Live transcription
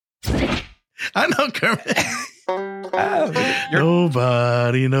I know Kermit.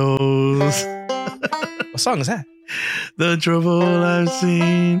 Nobody knows. What song is that? The trouble I've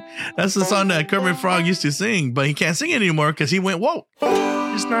seen. That's the song that Kermit Frog used to sing, but he can't sing it anymore because he went woke.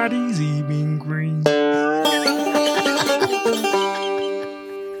 It's not easy being green.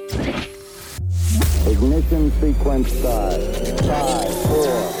 Ignition sequence start. 5,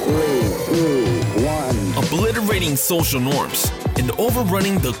 4, 3, 2, 1. Obliterating social norms and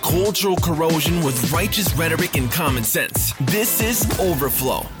overrunning the cultural corrosion with righteous rhetoric and common sense. This is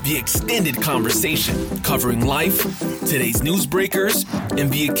Overflow, the extended conversation covering life, today's newsbreakers,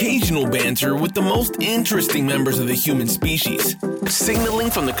 and the occasional banter with the most interesting members of the human species. Signaling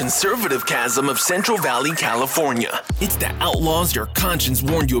from the conservative chasm of Central Valley, California. It's the outlaws your conscience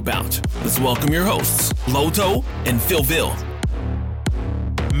warned you about. Let's welcome your hosts, Loto and Philville.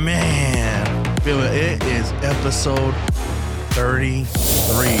 Man, Phil, it is episode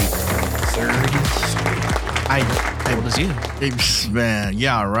 33. 33. How old is you? Man,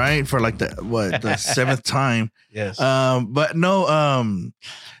 yeah, right? For like the seventh time. Yes. But no,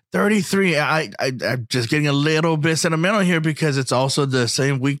 33. I'm just getting a little bit sentimental here because it's also the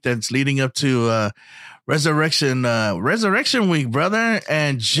same week that's leading up to Resurrection Week, brother.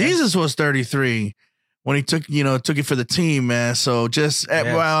 And Jesus was 33 when he took it for the team, man. So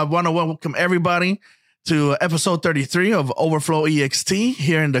I want to welcome everybody to episode 33 of Overflow EXT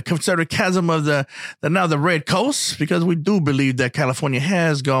here in the conservative chasm of the Red Coast, because we do believe that California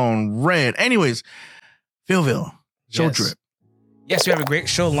has gone red. Anyways, Philville, show drip. Yes, we have a great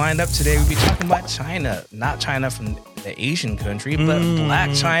show lined up today. We'll be talking about China, not China from the Asian country, but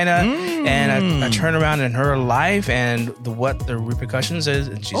Black China and a turnaround in her life and what the repercussions is.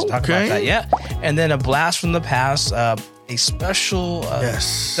 And she's talking about that, yeah. And then a blast from the past, a special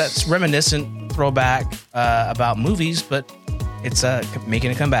that's reminiscent throwback about movies, but it's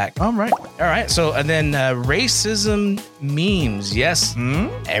making a comeback. All right. So and then racism memes. Yes,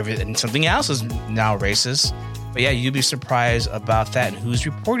 everything. Something else is now racist. But yeah, you'd be surprised about that and who's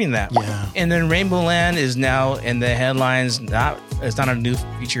reporting that. Yeah. And then Rainbow Land is now in the headlines. It's not a new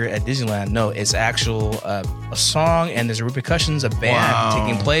feature at Disneyland. No, it's actual a song, and there's repercussions, a band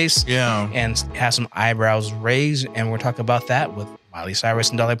taking place. Yeah. And has some eyebrows raised. And we're talking about that with Miley Cyrus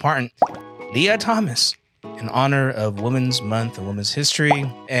and Dolly Parton. Leah Thomas, in honor of Women's Month and Women's History,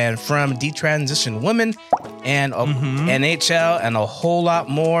 and from Detransition Women and NHL and a whole lot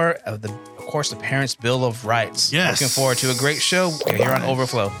more of course, the Parents' Bill of Rights. Yes. Looking forward to a great show here on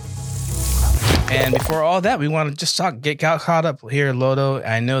Overflow. And before all that, we want to just get caught up here, Lodo.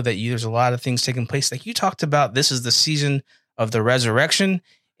 I know that there's a lot of things taking place. Like you talked about, this is the season of the resurrection.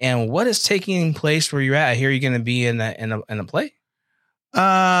 And what is taking place where you're at? I hear you're going to be in a play.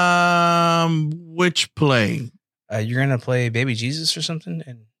 Which play? You're going to play Baby Jesus or something?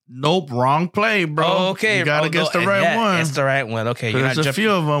 Nope, wrong play, bro. Oh, okay. You got to guess the right one. It's the right one. Okay. There's a few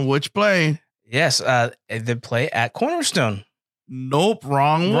of them. Which play? Yes. The play at Cornerstone. Nope,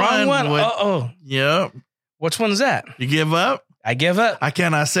 wrong one. Wrong one. Yep. Which one's that? You give up? I give up. I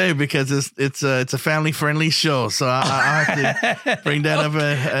cannot say because it's a family friendly show, so I have to bring that up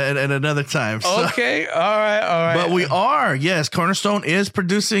at another time. So. Okay, all right. But we are, yes. Cornerstone is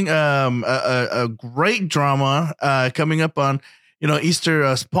producing a great drama coming up on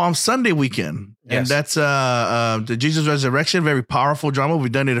Easter Palm Sunday weekend, and that's the Jesus Resurrection. Very powerful drama. We've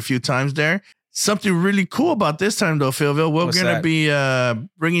done it a few times there. Something really cool about this time, though, Philville. We're going to be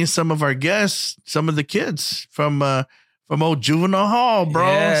bringing some of our guests, some of the kids from old Juvenile Hall, bro.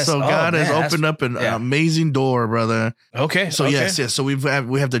 Yes. So God has opened up an amazing door, brother. Okay. So yes. So we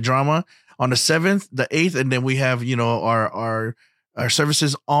have the drama on the 7th, the 8th, and then we have our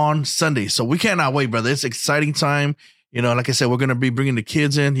services on Sunday. So we cannot wait, brother. It's an exciting time. Like I said, we're going to be bringing the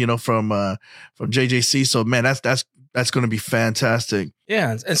kids in, from JJC. So man, that's going to be fantastic.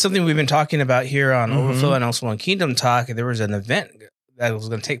 Yeah. And something we've been talking about here on Overflow and also on Kingdom Talk. There was an event that was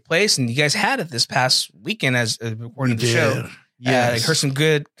going to take place, and you guys had it this past weekend as recording the show. Yeah. I heard some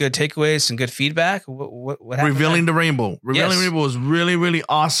good takeaways, some good feedback. What happened? Revealing the Rainbow. Revealing the Rainbow was really, really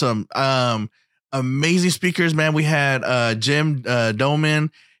awesome. Amazing speakers, man. We had Jim Doman.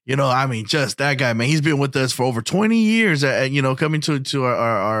 Just that guy, man. He's been with us for over 20 years, coming to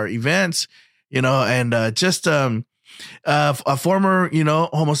our events, and just a former,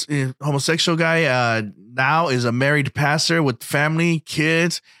 homosexual guy, now is a married pastor with family,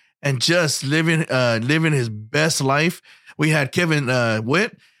 kids, and just living his best life. We had Kevin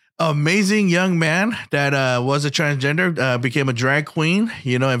Witt, amazing young man that was a transgender, became a drag queen,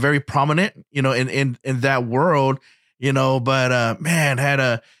 and very prominent, in that world, but man,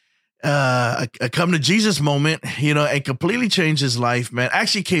 had a come to Jesus moment, and completely changed his life, man.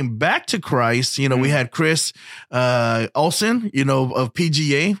 Actually came back to Christ. We had Chris Olsen, of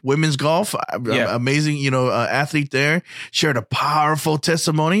PGA Women's Golf, amazing, athlete there, shared a powerful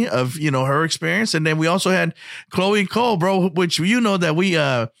testimony of, her experience. And then we also had Chloe Cole, bro, which that we,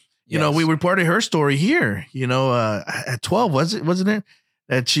 we reported her story here, at 12, wasn't it?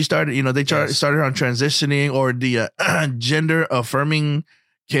 That she started, they started on transitioning or the gender affirming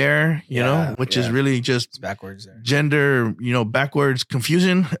care, which is really just it's backwards there. Gender, backwards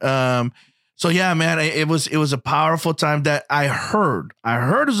confusion. So yeah, man, it was a powerful time that I heard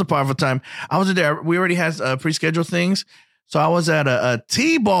it was a powerful time. I was there. We already had pre-scheduled things. So I was at a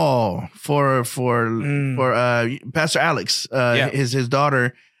T-ball for Pastor Alex, his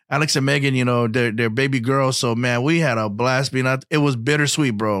daughter, Alex and Megan, their baby girl. So man, we had a blast being out. It was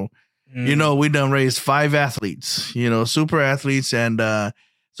bittersweet, bro. We done raised 5 athletes, super athletes. And,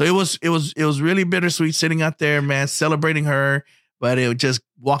 so it was really bittersweet sitting out there, man, celebrating her, but it was just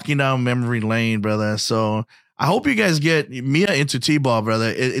walking down memory lane, brother. So I hope you guys get Mia into T-ball,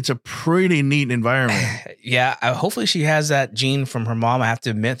 brother. It's a pretty neat environment. Yeah, hopefully she has that gene from her mom. I have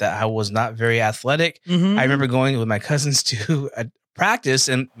to admit that I was not very athletic. Mm-hmm. I remember going with my cousins to a practice,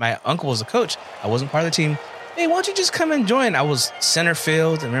 and my uncle was a coach. I wasn't part of the team. Hey, why don't you just come and join? I was center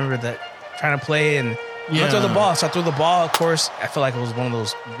field. I remember that trying to play and throw the ball. So I threw the ball. Of course, I feel like it was one of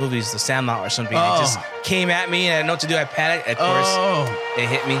those movies, The Sandlot or something. It just came at me, and I didn't know what to do. I panicked. Of course, it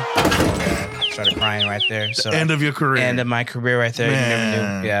hit me. I started crying right there. So end of your career. End of my career right there. Man. You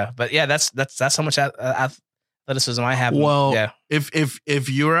never knew. Yeah, but yeah, that's how much athleticism I have. Well, yeah. if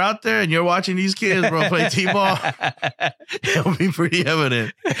you're out there and you're watching these kids, bro, play T-ball, it'll be pretty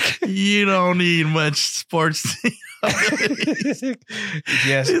evident. You don't need much sports.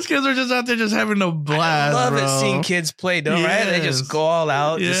 Yes, these kids are just out there just having a blast. I love bro. Seeing kids play, right? They just go all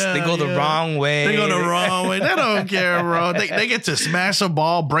out. They go the wrong way. They go the wrong way. They don't care, bro. They get to smash a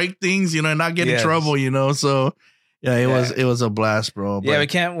ball, break things, and not get in trouble, So yeah, it was a blast, bro. But yeah, we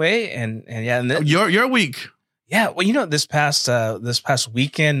can't wait. And your week. Yeah, well, this past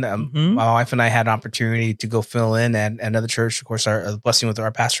weekend, my wife and I had an opportunity to go fill in at another church. Of course, our blessing with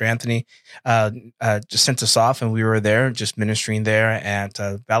our pastor Anthony just sent us off, and we were there just ministering there at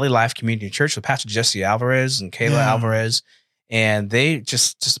Valley Life Community Church with Pastor Jesse Alvarez and Kayla Alvarez, and they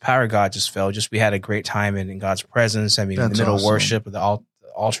just the power of God just fell. We had a great time in God's presence. I mean, in the middle of worship, with the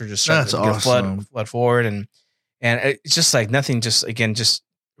altar just started to flood forward, and it's just like nothing.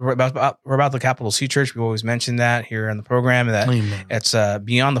 We're about the Capital C Church. We always mention that here on the program, and that it's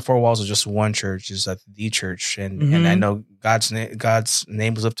beyond the 4 walls of just one church, is the church, and I know God's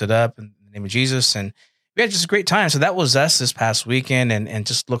name was lifted up in the name of Jesus, and we had just a great time. So that was us this past weekend, and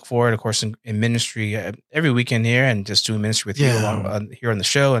just look forward, of course, in ministry every weekend here, and just doing ministry with you here on the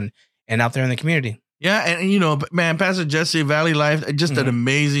show and out there in the community. Yeah, and man, Pastor Jesse, Valley Life, just an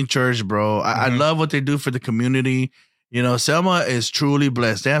amazing church, bro. I love what they do for the community. Selma is truly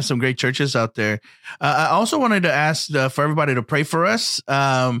blessed. They have some great churches out there. I also wanted to ask for everybody to pray for us.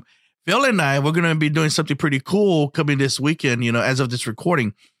 Phil and I, we're going to be doing something pretty cool coming this weekend, as of this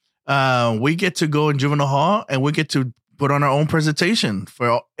recording. We get to go in Juvenile Hall, and we get to put on our own presentation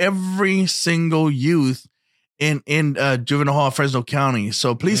for every single youth in Juvenile Hall, Fresno County.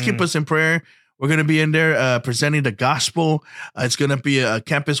 So please keep us in prayer. We're going to be in there presenting the gospel. It's going to be a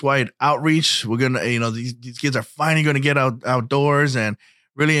campus-wide outreach. We're going to, these kids are finally going to get outdoors and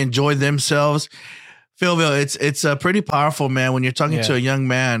really enjoy themselves. Philville, it's pretty powerful, man, when you're talking to a young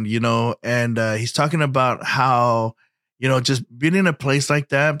man, and he's talking about how, just being in a place like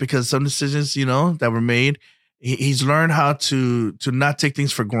that, because some decisions, that were made, he's learned how to not take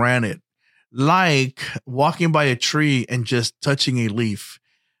things for granted, like walking by a tree and just touching a leaf.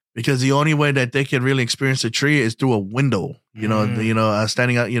 Because the only way that they can really experience a tree is through a window,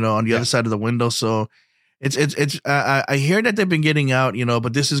 standing out, on the other side of the window. So I hear that they've been getting out,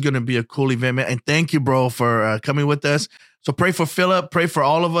 but this is going to be a cool event, man. And thank you, bro, for coming with us. So pray for Philip, pray for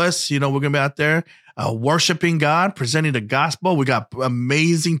all of us. We're going to be out there worshiping God, presenting the gospel. We got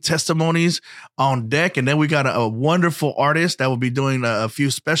amazing testimonies on deck. And then we got a wonderful artist that will be doing a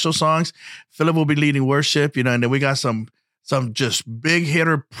few special songs. Philip will be leading worship, and then we got some just big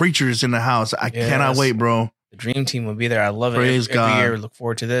hitter preachers in the house. I cannot wait, bro. The dream team will be there. I love it. Praise God. Every year we look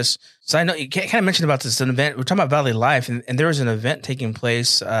forward to this. So I know you kind of mentioned about this event. We're talking about Valley Life, and there was an event taking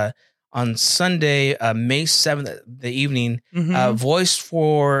place on Sunday, May 7th, the evening. Voice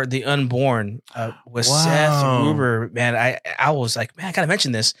for the Unborn with Seth Gruber. Man, I was like, man, I gotta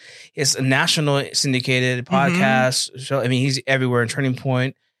mention this. It's a national syndicated podcast show. I mean, he's everywhere in Turning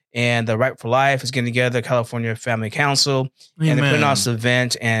Point. and the Right for Life is getting together, California Family Council, and they're putting on this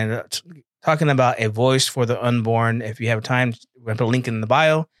event and talking about a voice for the unborn. If you have time, we're going to put a link in the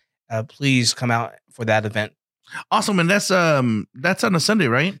bio. Please come out for that event. Awesome, and that's on a Sunday,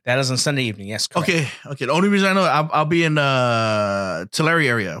 right? That is on Sunday evening. Yes, correct. Okay. The only reason I know I'll be in Tulare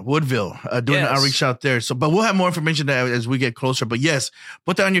area, Woodville, doing the outreach out there. So, but we'll have more information as we get closer. But yes,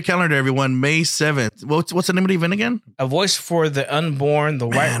 put that on your calendar, everyone. May 7th. What's the name of the event again? A Voice for the Unborn, the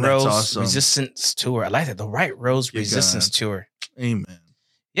White Rose awesome. Resistance Tour. I like that. The White Rose Resistance Tour. Amen.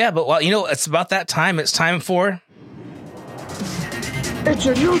 Yeah, but it's about that time. It's time for. It's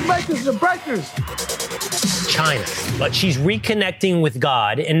your newsmakers and breakers. China, but she's reconnecting with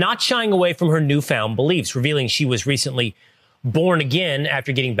God and not shying away from her newfound beliefs, revealing she was recently born again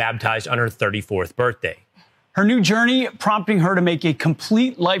after getting baptized on her 34th birthday. Her new journey prompting her to make a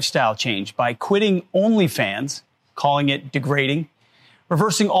complete lifestyle change by quitting OnlyFans, calling it degrading,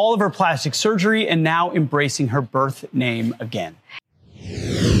 reversing all of her plastic surgery, and now embracing her birth name again.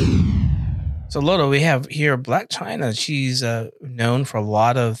 So, Lodo, we have here Blac Chyna. She's known for a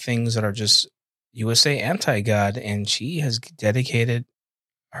lot of things that are just USA anti-God, and she has dedicated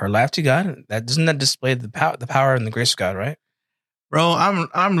her life to God. Doesn't that display the power and the grace of God, right? Bro,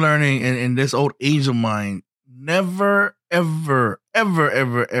 I'm learning in this old age of mine, never, ever, ever,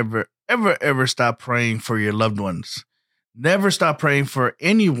 ever, ever, ever, ever stop praying for your loved ones. Never stop praying for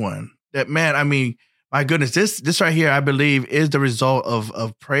anyone. That, man, I mean, my goodness, this right here, I believe, is the result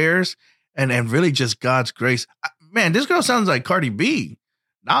of prayers and really just God's grace. Man, this girl sounds like Cardi B.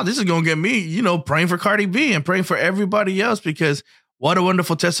 Now this is going to get me, praying for Cardi B and praying for everybody else, because what a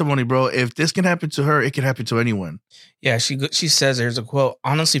wonderful testimony, bro. If this can happen to her, it can happen to anyone. Yeah, she says, there's a quote,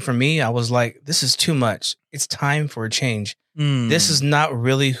 honestly, for me, I was like, this is too much. It's time for a change. This is not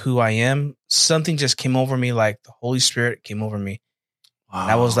really who I am. Something just came over me, like the Holy Spirit came over me. Wow.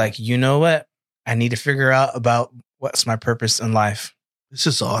 And I was like, you know what? I need to figure out about what's my purpose in life. This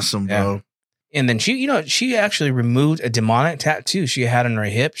is awesome, bro. Yeah. And then she actually removed a demonic tattoo she had on her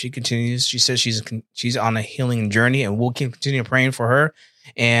hip. She continues. She says she's on a healing journey, and we'll continue praying for her.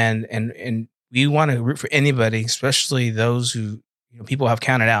 And we want to root for anybody, especially those who people have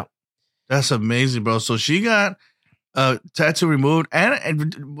counted out. That's amazing, bro. So she got a tattoo removed,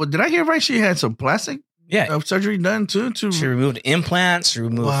 and did I hear right? She had some plastic surgery done too. She removed implants. She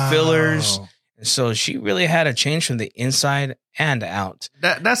removed fillers. So she really had a change from the inside and out.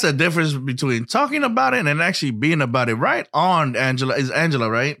 That's the difference between talking about it and actually being about it. Right on, Angela. Is Angela,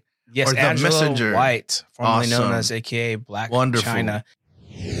 right? Yes, or Angela the messenger. White, formerly known as AKA Blac Chyna.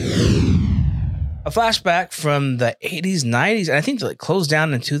 A flashback from the 80s, 90s, and I think it closed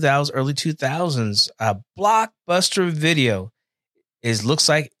down in early 2000s. A Blockbuster Video looks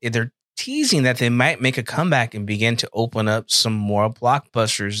like they're teasing that they might make a comeback and begin to open up some more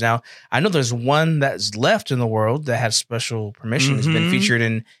blockbusters. Now, I know there's one that's left in the world that has special permission. It's been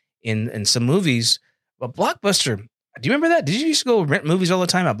featured in some movies. But Blockbuster, do you remember that? Did you used to go rent movies all the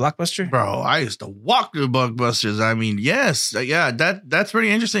time at Blockbuster? Bro, I used to walk to Blockbusters. I mean, yes. Yeah, that's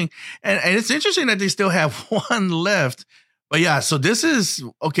pretty interesting. And it's interesting that they still have one left. But yeah, so this is,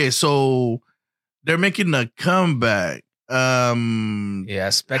 okay, so they're making a comeback.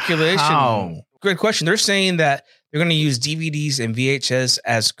 Speculation. How? Good question. They're saying that they're going to use DVDs and VHS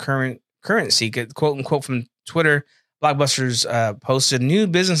as currency. Quote unquote from Twitter, Blockbusters posted a new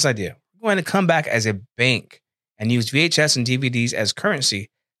business idea. We're going to come back as a bank and use VHS and DVDs as currency.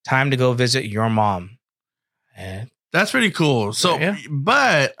 Time to go visit your mom. That's pretty cool. So,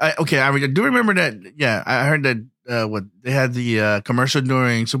 but I do remember that. Yeah, I heard that they had the commercial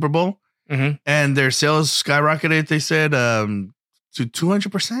during Super Bowl. And their sales skyrocketed, they said, to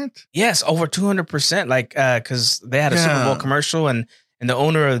 200%. Yes, over 200%. Like, because they had a Super Bowl commercial, and the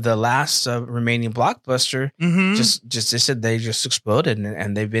owner of the last remaining Blockbuster just they said they just exploded,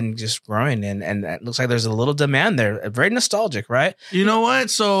 and they've been just growing, and it looks like there's a little demand there. Very nostalgic, right? You know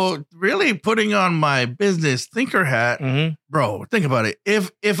what? So really putting on my business thinker hat, bro, think about it.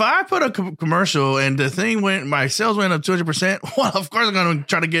 If I put a commercial and the thing my sales went up 200%, well, of course I'm going to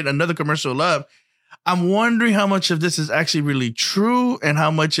try to get another commercial up. I'm wondering how much of this is actually really true and how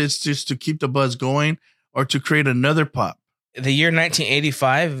much it's just to keep the buzz going or to create another pop. The year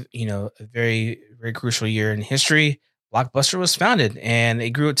 1985, a very, very crucial year in history. Blockbuster was founded, and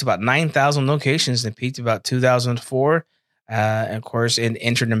it grew to about 9,000 locations and peaked about 2004. And of course, it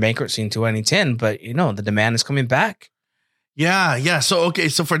entered in bankruptcy in 2010. But the demand is coming back. Yeah. So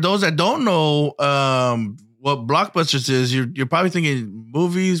for those that don't know what Blockbusters is, you're probably thinking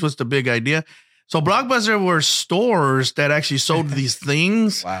movies. What's the big idea? So Blockbuster were stores that actually sold these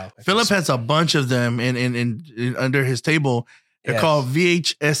things. Wow. Philip has a bunch of them in under his table. They're called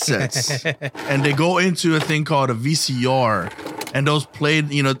VHS sets. And they go into a thing called a VCR. And those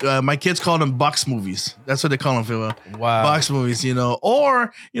played, my kids call them box movies. That's what they call them, Phil. Wow. Box movies,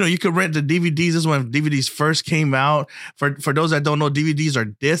 Or, you could rent the DVDs. This is when DVDs first came out. For those that don't know, DVDs are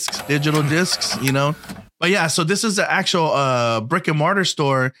discs, digital discs, But yeah, so this is the actual brick and mortar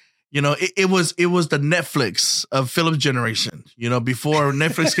store. It was the Netflix of Philip's generation. Before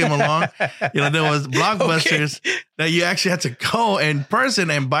Netflix came along, there was Blockbusters that you actually had to go in person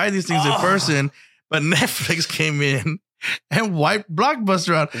and buy these things in person. But Netflix came in and wiped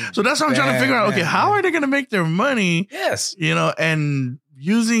Blockbuster out. So that's what I'm trying to figure out. Okay, how are they going to make their money? Yes. And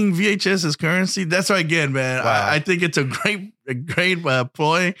using VHS as currency. That's why, again, man, wow. I think it's a great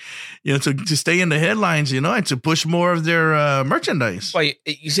ploy, to stay in the headlines, and to push more of their merchandise. Well,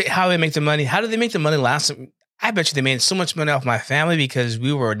 you say how they make the money. How did they make the money last? I bet you they made so much money off my family because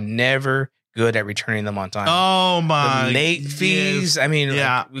we were never good at returning them on time. Oh my! The late fees. I mean,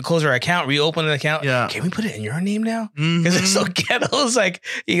 we close our account, reopen an account. Yeah. Can we put it in your name now? Because it's so ghetto. It's like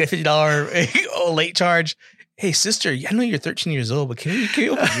you get $50 late charge. Hey, sister, I know you're 13 years old, but can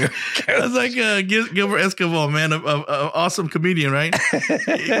you open your account? That's like Gilbert Escobar, man, an awesome comedian, right?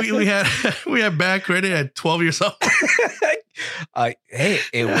 we had bad credit at 12 years old. Hey,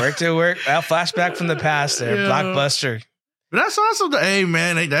 it worked. Well, flashback from the past there, Blockbuster. But that's awesome. Hey,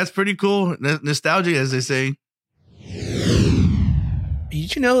 man, that's pretty cool. Nostalgia, as they say.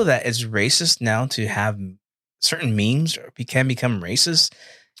 Did you know that it's racist now to have certain memes can become racist?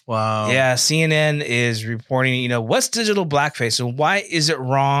 Wow. Yeah, CNN is reporting, what's digital blackface and why is it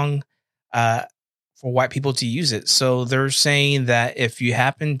wrong for white people to use it? So they're saying that if you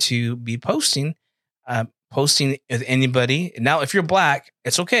happen to be posting with anybody, now if you're black,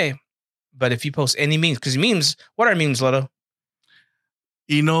 it's okay. But if you post any memes, because memes, what are memes, Lotto?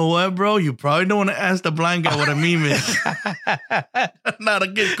 You know what, bro? You probably don't want to ask the blind guy what a meme is. Not a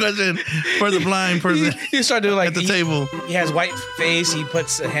good question for the blind person. You start doing like at the table. He has white face. He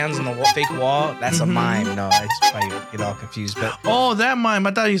puts hands on the fake wall. That's a mime. No, I just probably get all confused. But that mime.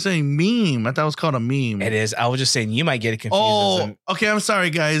 I thought you were saying meme. I thought it was called a meme. It is. I was just saying you might get it confused. Oh, okay. I'm sorry,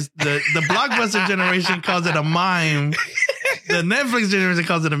 guys. The Blockbuster generation calls it a mime. The Netflix generation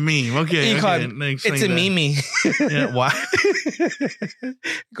calls it a meme. Okay. It's a meme. Yeah, why?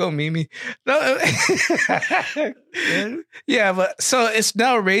 Go Mimi. No. Yeah, but so it's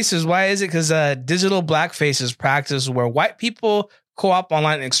now racist. Why is it? Because digital blackface is practiced where white people co-op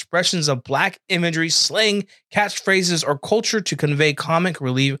online expressions of black imagery, slang, catchphrases, or culture to convey comic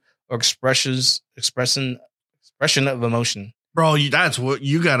relief or expression of emotion. Bro, that's what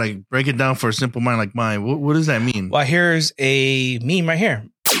you gotta break it down for a simple mind like mine. What does that mean? Well, here's a meme right here.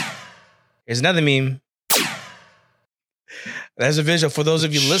 Here's another meme. There's a visual for those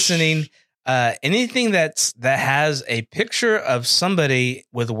of you listening. Anything that has a picture of somebody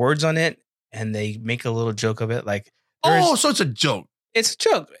with words on it, and they make a little joke of it, like so it's a joke. It's a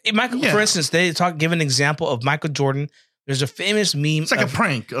joke. For instance, they give an example of Michael Jordan. There's a famous meme. It's like a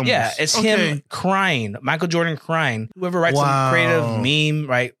prank. Almost. Yeah, it's him crying. Michael Jordan crying. Whoever writes a creative meme,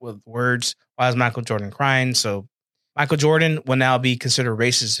 right, with words, why is Michael Jordan crying? So Michael Jordan will now be considered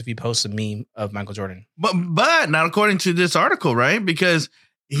racist if he posts a meme of Michael Jordan. But not according to this article, right? Because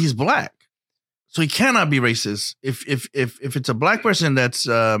he's black. So he cannot be racist if it's a black person that's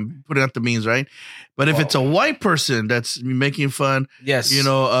putting out the memes, right? But if it's a white person that's making fun,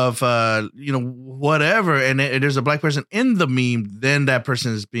 of whatever, and there's a black person in the meme, then that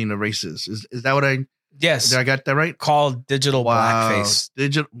person is being a racist. Is that what I? Yes. Did I got that right? Called digital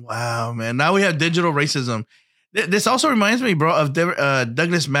blackface. Wow, man. Now we have digital racism. This also reminds me, bro, of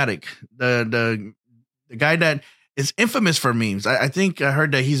Douglas Maddock, the guy that is infamous for memes. I think I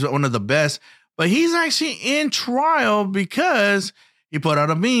heard that he's one of the best. But he's actually in trial because he put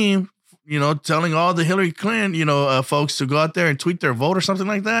out a meme, telling all the Hillary Clinton, folks to go out there and tweet their vote or something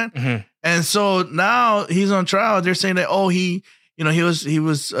like that. Mm-hmm. And so now he's on trial. They're saying that, he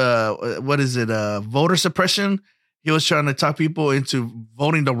was voter suppression. He was trying to talk people into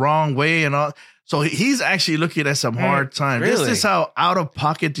voting the wrong way and all. So he's actually looking at some hard times. Really? This is how out of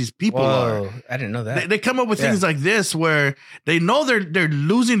pocket these people are. I didn't know that. They come up with things like this where they know they're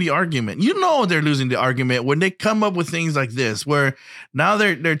losing the argument. They're losing the argument when they come up with things like this, where now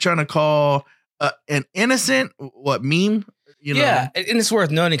they're trying to call an innocent meme. Yeah, and it's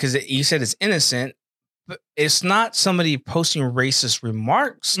worth noting because you said it's innocent, but it's not somebody posting racist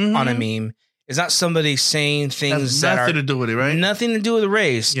remarks on a meme. It's not somebody saying things that nothing to do with it, right? Nothing to do with the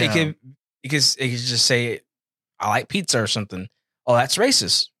race. Yeah. It could just say, I like pizza or something. Oh, that's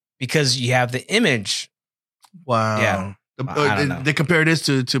racist because you have the image. Wow. Yeah. They compare this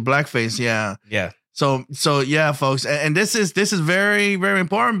to blackface. Yeah. Yeah. So yeah, folks, and this is very, very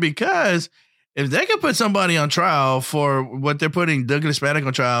important, because if they can put somebody on trial for what they're putting Douglas Paddock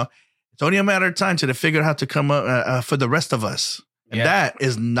on trial, it's only a matter of time till they figure out how to come up for the rest of us. And that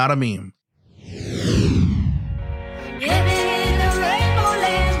is not a meme.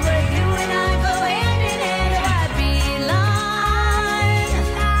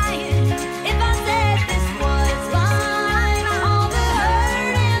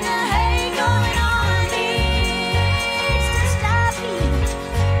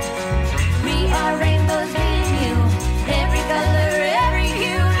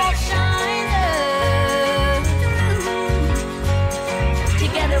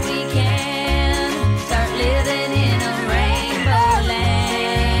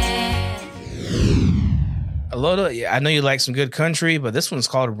 I know you like some good country, but this one's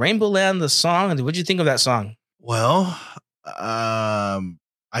called Rainbow Land, the song. What'd you think of that song? Well, I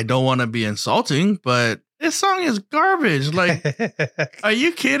don't want to be insulting, but this song is garbage. Like, are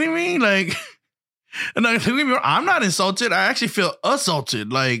you kidding me? Like, I'm not insulted. I actually feel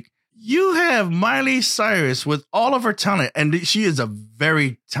assaulted. Like, you have Miley Cyrus with all of her talent, and she is a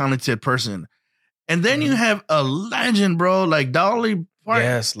very talented person. And then you have a legend, bro, like Dolly Parton.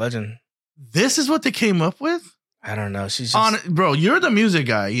 Yes, legend. This is what they came up with? I don't know. She's just... bro, you're the music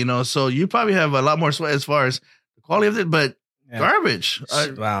guy, so you probably have a lot more sweat as far as the quality of it, but garbage.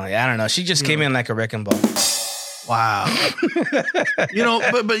 Wow, I don't know. She just came in like a wrecking ball. Wow. but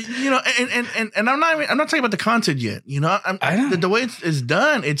and I'm not talking about the content yet. I know. The way it's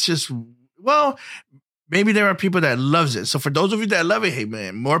done, it's just, well, maybe there are people that loves it. So for those of you that love it, hey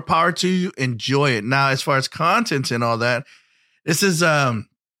man, more power to you. Enjoy it. Now, as far as content and all that, this is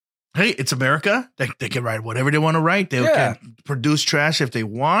hey, it's America. They can write whatever they want to write. They can produce trash if they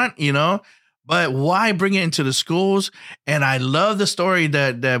want, But why bring it into the schools? And I love the story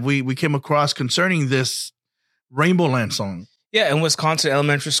that we came across concerning this Rainbow Land song. Yeah, in Wisconsin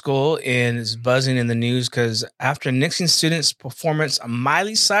elementary school, and it's buzzing in the news because after nixing students' performance of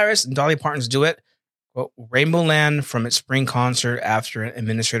Miley Cyrus and Dolly Parton's duet, Rainbow Land, from its spring concert after an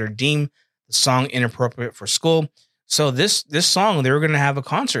administrator deemed the song inappropriate for school. So this song, they were going to have a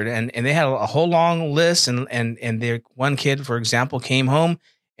concert, and they had a whole long list, and their one kid, for example, came home,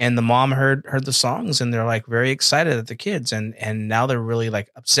 and the mom heard the songs, and they're like very excited at the kids, and now they're really like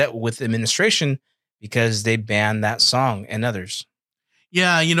upset with the administration because they banned that song and others.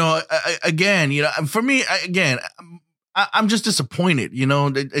 Yeah, again, for me, I'm just disappointed.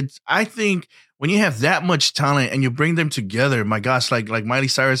 I think when you have that much talent and you bring them together, my gosh, like Miley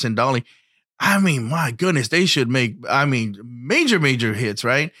Cyrus and Dolly. I mean, my goodness, they should make, major hits,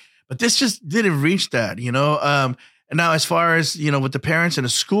 right? But this just didn't reach that, And now, as far as, with the parents and the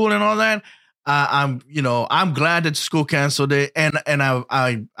school and all that, I'm glad that the school canceled it. And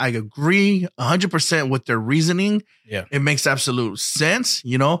I agree 100% with their reasoning. Yeah. It makes absolute sense.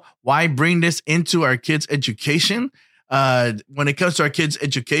 Why bring this into our kids' education? When it comes to our kids'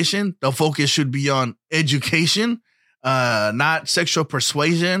 education, the focus should be on education. Not sexual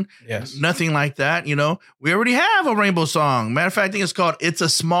persuasion. Yes. Nothing like that. We already have a rainbow song. Matter of fact, I think it's called It's a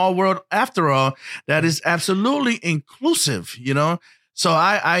Small World After All. That is absolutely inclusive, So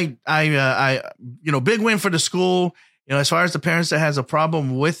I big win for the school. As far as the parents that has a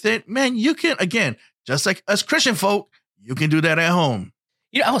problem with it, man, you can, again, just like us Christian folk, you can do that at home.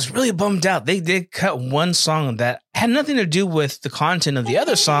 I was really bummed out. They did cut one song that had nothing to do with the content of the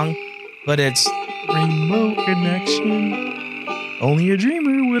other song, but it's Rainbow Connection. Only a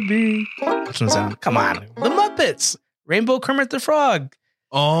dreamer would be. Which one sound? Come on. The Muppets. Rainbow Kermit the Frog.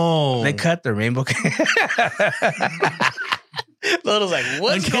 Oh. They cut the Rainbow. Little's like,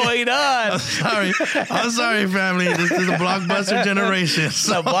 what's going on? I'm sorry, family. This is a blockbuster generation.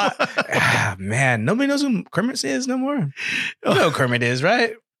 So. Man, nobody knows who Kermit is no more. You know who Kermit is,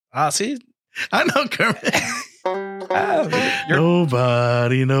 right? See? I know Kermit.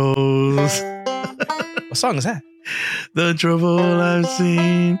 Nobody knows. What song is that? The trouble I've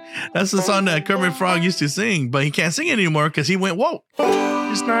seen. That's the song that Kermit Frog used to sing, but he can't sing it anymore because he went woke.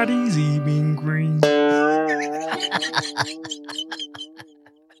 It's not easy being green.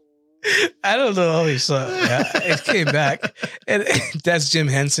 I don't know. It came back, and that's Jim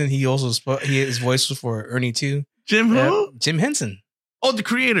Henson. He also his voice was for Ernie too. Jim who? Jim Henson. Oh, the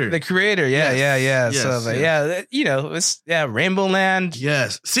creator. The creator. Yeah. Yes, So, it's Rainbow Land.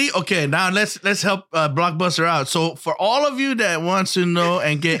 Yes. See, okay, now let's help Blockbuster out. So for all of you that wants to know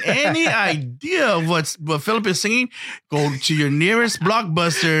and get any idea of what Philip is singing, go to your nearest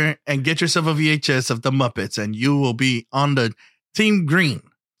Blockbuster and get yourself a VHS of the Muppets, and you will be on the Team Green.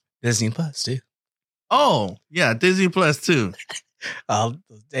 Disney Plus too. Oh, yeah, Disney Plus too. Those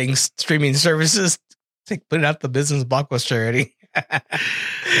dang streaming services put out the business blockbuster charity.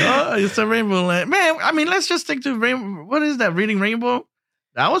 Oh, it's a Rainbow Land. Man, I mean, let's just stick to Rainbow. What is that? Reading Rainbow?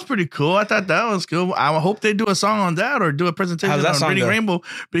 That was pretty cool. I thought that was cool. I hope they do a song on that or do a presentation on Reading Rainbow,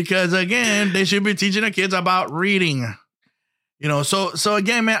 because again, they should be teaching the kids about reading. You know, so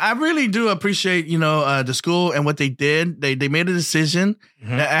again, man, I really do appreciate, the school and what they did. They made a decision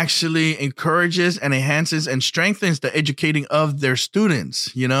that actually encourages and enhances and strengthens the educating of their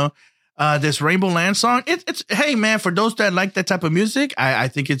students, this Rainbow Land song. It's hey man, for those that like that type of music, I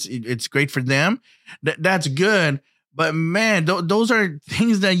think it's great for them. That's good. But man, those are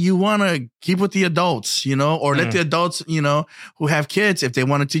things that you want to keep with the adults, or let the adults, who have kids, if they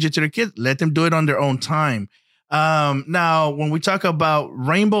want to teach it to their kids, let them do it on their own time. Now, when we talk about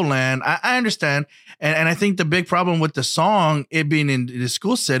Rainbow Land, I understand. And I think the big problem with the song, it being in the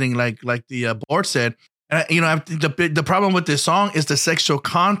school setting, like the board said, I think the problem with this song is the sexual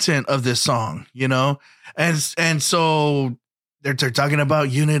content of this song, and so they're talking about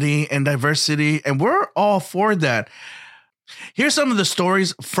unity and diversity, and we're all for that. Here's some of the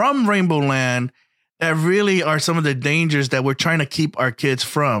stories from Rainbow Land that really are some of the dangers that we're trying to keep our kids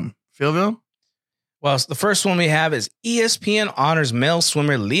from. Philville? Well, the first one we have is ESPN honors male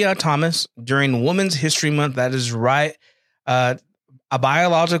swimmer Leah Thomas during Women's History Month. That is right. A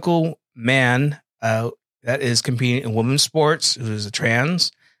biological man that is competing in women's sports, who is a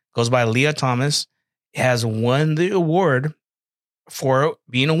trans, goes by Leah Thomas, has won the award for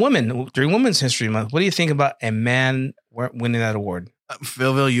being a woman during Women's History Month. What do you think about a man winning that award?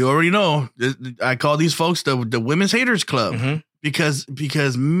 Philville, you already know. I call these folks the Women's Haters Club because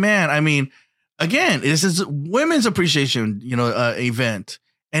man, I mean, again, this is Women's Appreciation, event,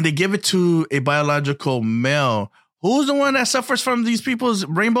 and they give it to a biological male. Who's the one that suffers from these people's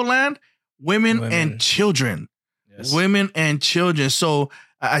Rainbow Land? Women and children. Yes. Women and children. So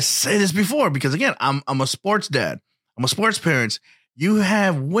I say this before because again, I'm a sports dad. I'm a sports parent. You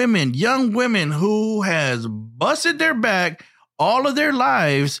have women, young women who has busted their back all of their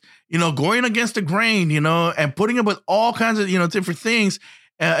lives, going against the grain, and putting up with all kinds of, different things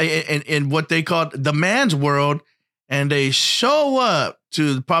in what they call the man's world. And they show up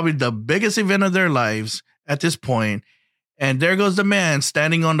to probably the biggest event of their lives at this point. And there goes the man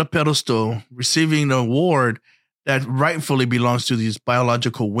standing on the pedestal, receiving the award that rightfully belongs to these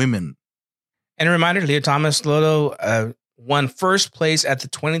biological women. And a reminder, Leah Thomas Loto won first place at the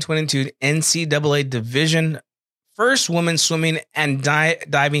 2022 NCAA Division First Women's Swimming and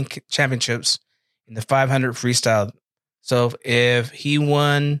Diving Championships in the 500 freestyle. So if he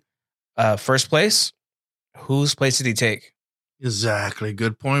won first place, whose place did he take? Exactly.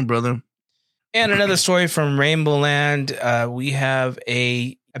 Good point, brother. And another story from Rainbow Land. We have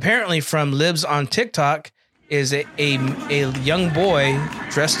apparently from Libs on TikTok is a young boy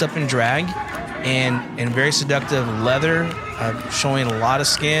dressed up in drag and in very seductive leather, showing a lot of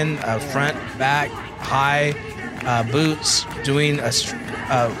skin, front, back, high boots, doing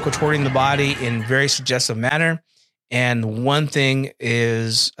contorting the body in very suggestive manner. And one thing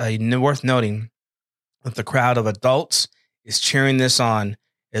is worth noting that the crowd of adults is cheering this on.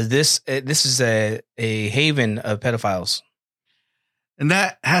 This is a haven of pedophiles. And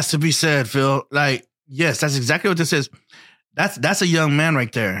that has to be said, Phil. Like, yes, that's exactly what this is. That's a young man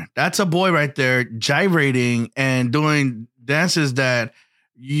right there. That's a boy right there gyrating and doing dances that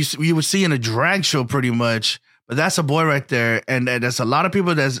you would see in a drag show pretty much. But that's a boy right there. And there's a lot of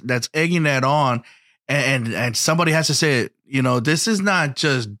people that's egging that on. And somebody has to say it, this is not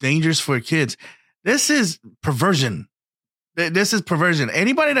just dangerous for kids. This is perversion. This is perversion.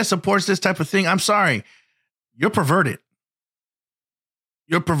 Anybody that supports this type of thing, I'm sorry, you're perverted.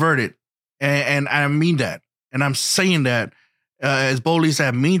 You're perverted. And I mean that. And I'm saying that as boldly as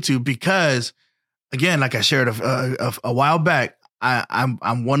I mean to, because again, like I shared a while back,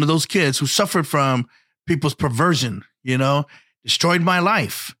 I'm one of those kids who suffered from people's perversion, destroyed my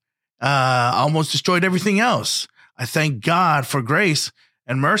life, almost destroyed everything else. I thank God for grace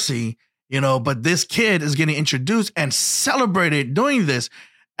and mercy, but this kid is getting introduced and celebrated doing this.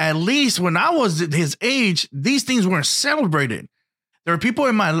 At least when I was his age, these things weren't celebrated. There are people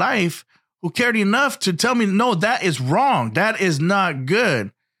in my life who cared enough to tell me, no, that is wrong. That is not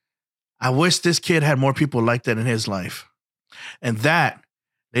good. I wish this kid had more people like that in his life. And that,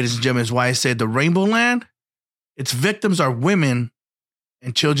 ladies and gentlemen, is why I said the Rainbow Land, its victims are women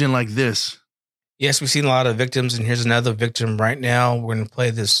and children like this. Yes, we've seen a lot of victims, and here's another victim right now. We're going to play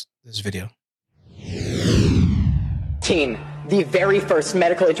this video. The very first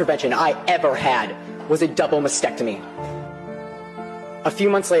medical intervention I ever had was a double mastectomy. A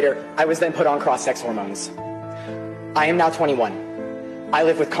few months later, I was then put on cross-sex hormones. I am now 21. I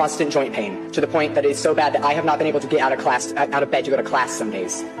live with constant joint pain, to the point that it is so bad that I have not been able to get out of bed to go to class some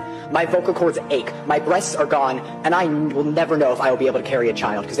days. My vocal cords ache, my breasts are gone, and I will never know if I will be able to carry a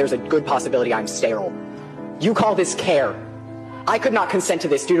child, because there's a good possibility I'm sterile. You call this care. I could not consent to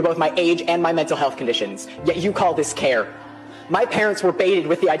this due to both my age and my mental health conditions, yet you call this care. My parents were baited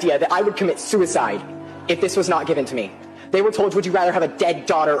with the idea that I would commit suicide if this was not given to me. They were told, would you rather have a dead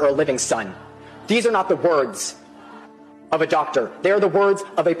daughter or a living son? These are not the words of a doctor. They are the words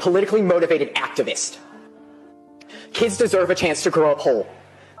of a politically motivated activist. Kids deserve a chance to grow up whole.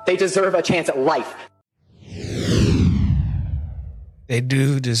 They deserve a chance at life. They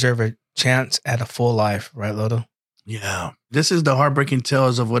do deserve a chance at a full life, right, Lodo? Yeah. This is the heartbreaking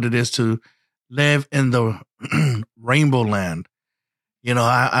tales of what it is to live in the rainbow land. You know,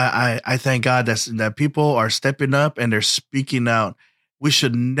 I thank God that people are stepping up and they're speaking out. We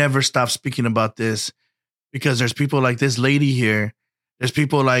should never stop speaking about this, because there's people like this lady here. There's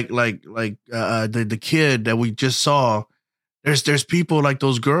people like the kid that we just saw. There's people like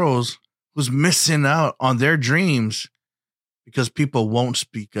those girls who's missing out on their dreams because people won't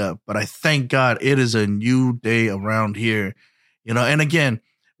speak up. But I thank God it is a new day around here, you know. And again,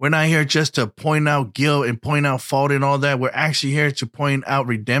 we're not here just to point out guilt and point out fault and all that. We're actually here to point out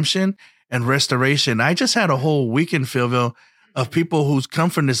redemption and restoration. I just had a whole weekend, Philville, of people who's come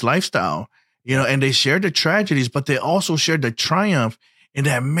from this lifestyle, you know, and they shared the tragedies, but they also shared the triumph in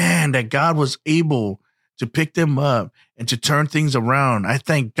that, man, that God was able to pick them up and to turn things around. I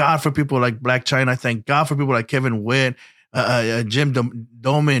thank God for people like Black China. I thank God for people like Kevin Witt, Jim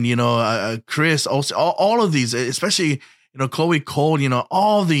Doman, you know, Chris, also, all of these, especially, you know, Chloe Cole, you know,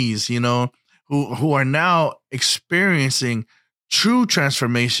 all these, you know, who are now experiencing true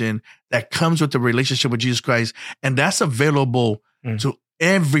transformation that comes with the relationship with Jesus Christ. And that's available to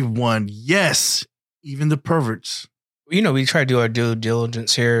everyone. Yes, even the perverts. You know, we try to do our due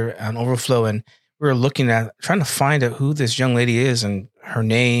diligence here on Overflow, and we were looking at trying to find out who this young lady is and her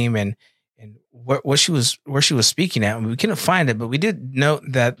name and where she was speaking at. We couldn't find it, but we did note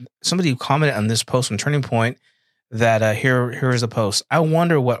that somebody commented on this post on Turning Point that here is a post. I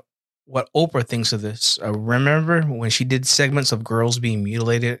wonder what Oprah thinks of this. Remember when she did segments of girls being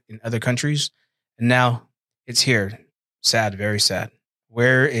mutilated in other countries, and now it's here. Sad, very sad.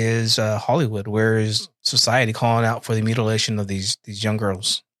 Where is Hollywood? Where is society calling out for the mutilation of these young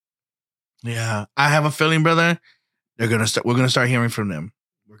girls? Yeah, I have a feeling, brother, we're gonna start hearing from them.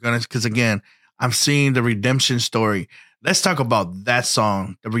 Because again, I'm seeing the redemption story. Let's talk about that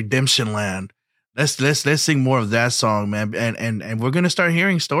song, The Redemption Land. Let's sing more of that song, man. And we're gonna start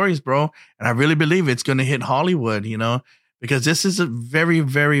hearing stories, bro. And I really believe it's gonna hit Hollywood, you know, because this is a very,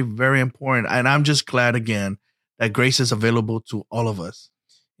 very, very important. And I'm just glad again that grace is available to all of us.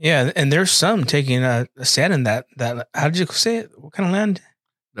 Yeah, and there's some taking a stand in that. How did you say it? What kind of land?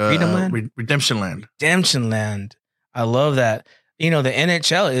 Freedom land? Redemption land. Redemption land. I love that. You know, the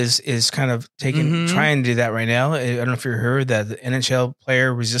NHL is kind of trying to do that right now. I don't know if you heard that the NHL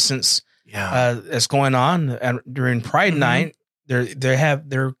player resistance that's going on during Pride Night. They've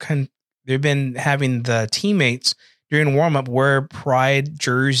been having the teammates during warm up wear Pride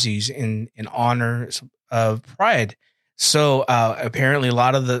jerseys in honor of Pride. So apparently, a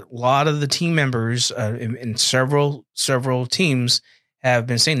lot of the team members in several teams have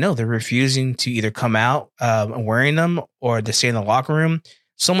been saying no. They're refusing to either come out wearing them or to stay in the locker room.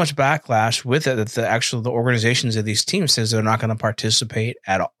 So much backlash with it that the organizations of these teams says they're not going to participate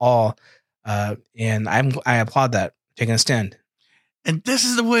at all. And I applaud that, taking a stand. And this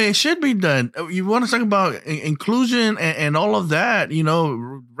is the way it should be done. You want to talk about inclusion and all of that, you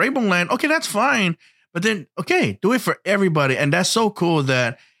know, Rainbow Land. Okay, that's fine. But then, okay, do it for everybody. And that's so cool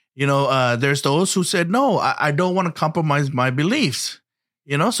that, you know, there's those who said, no, I don't want to compromise my beliefs,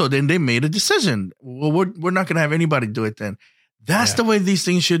 you know, so then they made a decision. Well, we're not going to have anybody do it then. That's the way these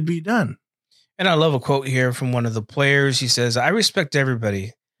things should be done. And I love a quote here from one of the players. He says, I respect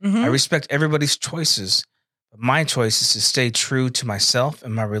everybody. I respect everybody's choices. But my choice is to stay true to myself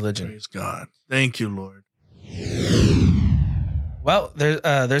and my religion. Praise God. Thank you, Lord. Well,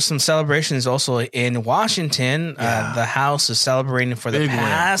 there's some celebrations also in Washington. The House is celebrating for the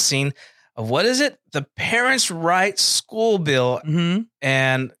passing of, what is it? The Parents' Rights School Bill.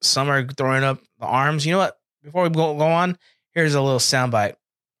 And some are throwing up the arms. You know what? Before we go on, here's a little soundbite.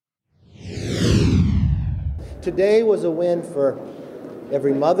 Today was a win for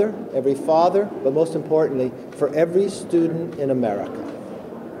every mother, every father, but most importantly, for every student in America.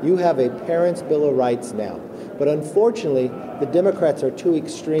 You have a Parents' Bill of Rights now. But unfortunately, the Democrats are too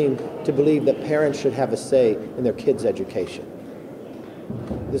extreme to believe that parents should have a say in their kids' education.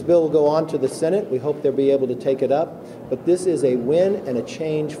 This bill will go on to the Senate. We hope they'll be able to take it up. But this is a win and a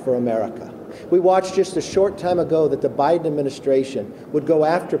change for America. We watched just a short time ago that the Biden administration would go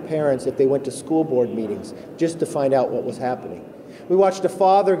after parents if they went to school board meetings just to find out what was happening. We watched a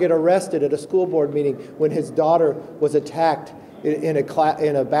father get arrested at a school board meeting when his daughter was attacked in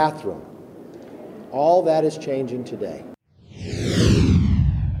a bathroom. All that is changing today.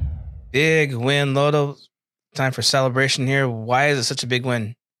 Big win, Lodo. Time for celebration here. Why is it such a big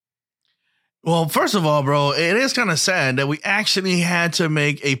win? Well, first of all, bro, it is kind of sad that we actually had to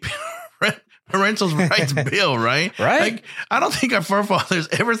make a parental rights bill, right? Right. Like, I don't think our forefathers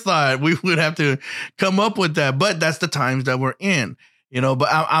ever thought we would have to come up with that, but that's the times that we're in, you know. But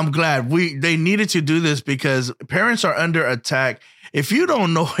I'm glad they needed to do this because parents are under attack. If you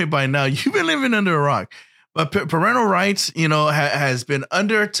don't know it by now, you've been living under a rock. But parental rights, you know, has been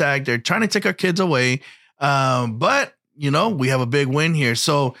under attack. They're trying to take our kids away. But, you know, we have a big win here.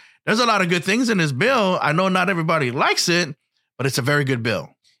 So there's a lot of good things in this bill. I know not everybody likes it, but it's a very good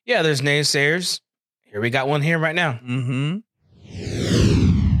bill. Yeah, there's naysayers. Here we got one here right now. Mm-hmm.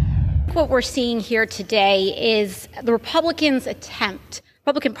 What we're seeing here today is the Republican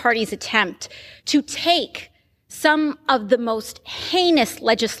Party's attempt to take some of the most heinous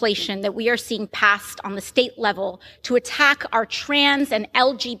legislation that we are seeing passed on the state level to attack our trans and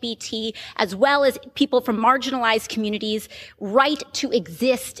LGBT, as well as people from marginalized communities' right to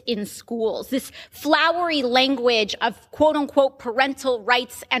exist in schools. This flowery language of quote unquote parental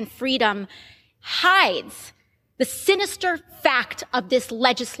rights and freedom hides the sinister fact of this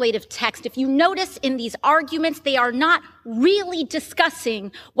legislative text. If you notice in these arguments, they are not really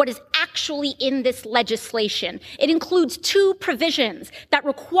discussing what is actually in this legislation. It includes 2 provisions that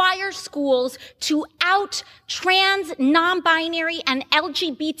require schools to out trans, non-binary, and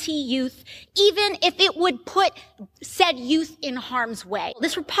LGBT youth, even if it would put said youth in harm's way.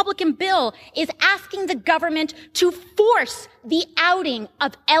 This Republican bill is asking the government to force the outing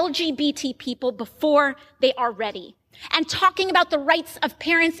of LGBT people before they are ready. And talking about the rights of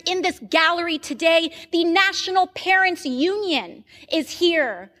parents in this gallery today, the National Parents Union is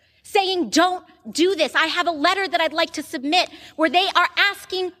here saying, don't do this. I have a letter that I'd like to submit where they are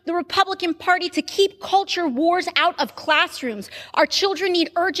asking the Republican Party to keep culture wars out of classrooms. Our children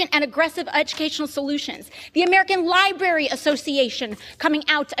need urgent and aggressive educational solutions. The American Library Association coming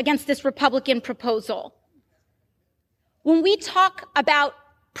out against this Republican proposal. When we talk about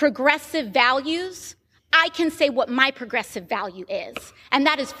progressive values, I can say what my progressive value is, and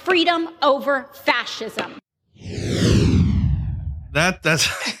that is freedom over fascism. That's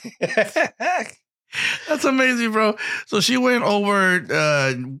that's amazing, bro. So she went over,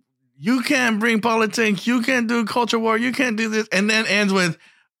 you can't bring politics, you can't do culture war, you can't do this, and then ends with,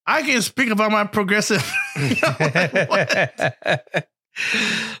 I can speak about my progressive. What?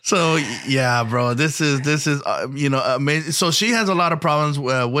 So yeah, bro, this is you know, amazing. So she has a lot of problems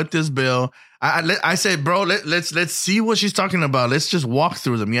with this bill. I said, bro, let's see what she's talking about. Let's just walk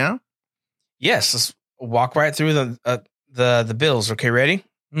through them. Yeah. Yes, let's walk right through the bills. Okay, ready?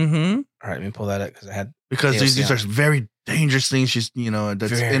 Mm-hmm. All right, let me pull that up because these are very dangerous things. She's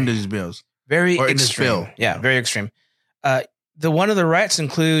that's in these bills. Very or extreme. In this bill. Yeah, very extreme. One of the rights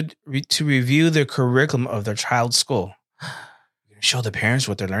include to review the curriculum of their child's school. Show the parents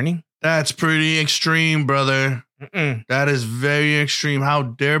what they're learning. That's pretty extreme, brother. That is very extreme. How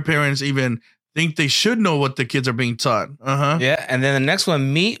dare parents even think they should know what the kids are being taught? Yeah, and then the next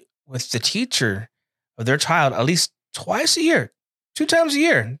one, meet with the teacher of their child at least twice a year, 2 times a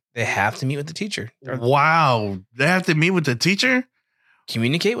year. They have to meet with the teacher. Wow, they have to meet with the teacher?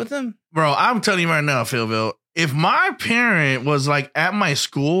 Communicate with them? Bro, I'm telling you right now, Philville, if my parent was like at my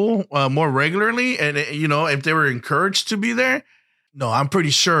school more regularly and, you know, if they were encouraged to be there, no, I'm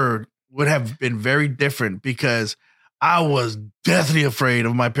pretty sure would have been very different because I was deathly afraid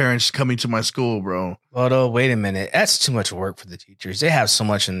of my parents coming to my school, bro. Although, wait a minute. That's too much work for the teachers. They have so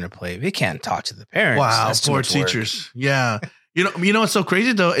much on their plate. They can't talk to the parents. Wow, That's poor teachers. Yeah. You know what's so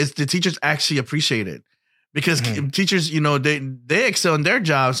crazy though is the teachers actually appreciate it because teachers, you know, they excel in their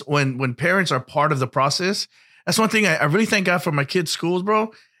jobs when parents are part of the process. That's one thing I really thank God for my kids' schools,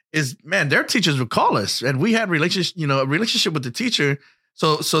 bro. Is man, their teachers would call us, and we had a relationship with the teacher.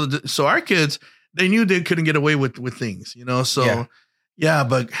 So our kids, they knew they couldn't get away with things, you know. So yeah,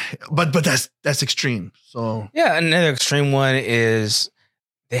 but that's extreme. So yeah, another extreme one is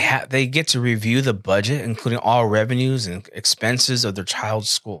they get to review the budget, including all revenues and expenses of their child's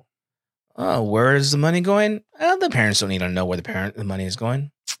school. Oh, where is the money going? The parents don't need to know where the money is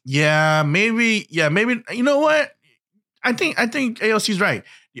going. Yeah, maybe. You know what? I think AOC's right.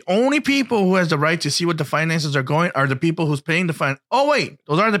 The only people who has the right to see what the finances are going are the people who's paying the fine. Oh, wait,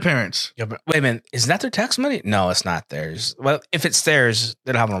 those are the parents. Yeah, but wait a minute. Isn't that their tax money? No, it's not theirs. Well, if it's theirs,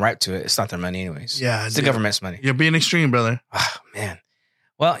 they don't have a right to it. It's not their money anyways. Yeah. It's the government's money. You're being extreme, brother. Oh, man.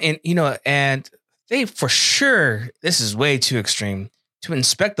 Well, and they, for sure, this is way too extreme, to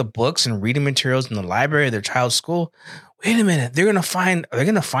inspect the books and reading materials in the library of their child's school. Wait a minute. Are they going to find a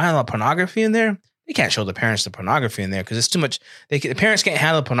lot of pornography in there? They can't show the parents the pornography in there because it's too much. The parents can't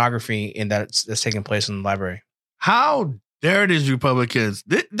handle pornography in that's taking place in the library. How dare these Republicans?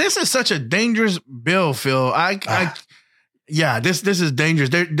 This is such a dangerous bill, Phil. This is dangerous.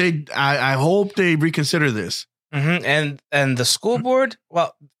 I hope they reconsider this. Mm-hmm. And the school board,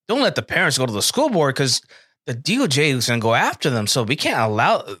 well, don't let the parents go to the school board because the DOJ is going to go after them. So we can't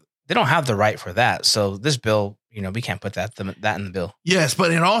allow. They don't have the right for that. So this bill, we can't put that in the bill. Yes,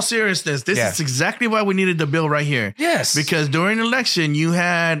 but in all seriousness, this is exactly why we needed the bill right here. Yes. Because during the election, you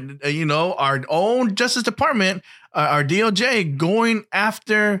had, our own Justice Department, our DOJ, going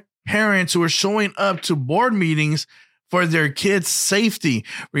after parents who are showing up to board meetings for their kids' safety.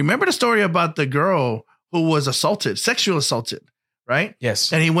 Remember the story about the girl who was sexually assaulted, right?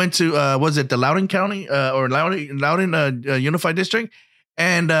 Yes. And he went to, was it the Loudoun County or Loudoun Unified District?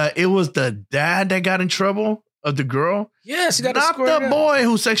 And it was the dad that got in trouble of the girl. Yes, he got not the boy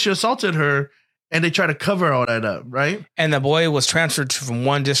who sexually assaulted her, and they try to cover all that up, right? And the boy was transferred from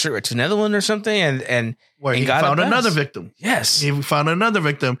one district to another one or something, and where he found another victim. Yes, he found another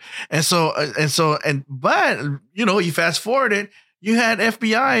victim, but you fast forward it. You had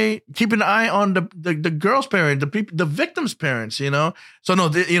FBI keeping an eye on the girl's parent, the victim's parents. So no,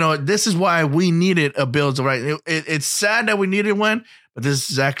 this is why we needed a bill to right. It's sad that we needed one, but this is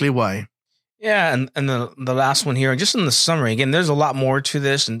exactly why. Yeah, and the last one here, just in the summary, again, there's a lot more to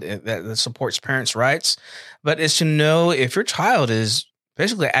this and that supports parents' rights, but it's to know if your child is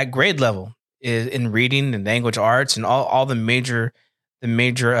basically at grade level in reading and language arts and all the major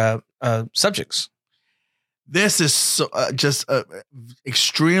subjects. This is just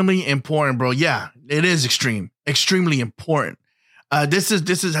extremely important, bro. Yeah, it is extremely important. This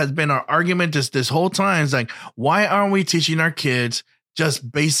has been our argument this whole time. It's like, why aren't we teaching our kids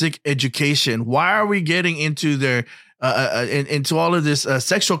just basic education? Why are we getting into their into all of this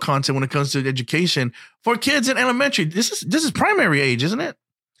sexual content when it comes to education for kids in elementary? This is primary age, isn't it?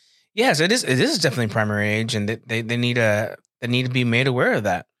 Yes, it is. It is definitely primary age, and they need to be made aware of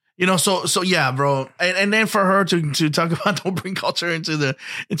that. So yeah, bro. And then for her to talk about don't bring culture into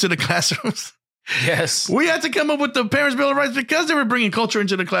the classrooms. Yes. We had to come up with the Parents' Bill of Rights because they were bringing culture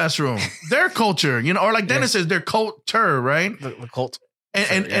into the classroom. Their culture, or like Dennis says, their culture, right? The cult.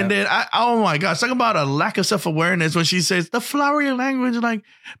 And then, oh my gosh, talk about a lack of self-awareness when she says the flowery language, like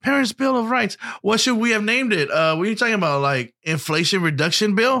Parents' Bill of Rights. What should we have named it? What are you talking about? Like Inflation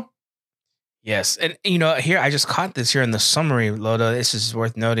Reduction Bill? Yes. And, here, I just caught this here in the summary, Loda. This is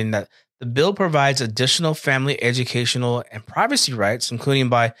worth noting that the bill provides additional family educational and privacy rights, including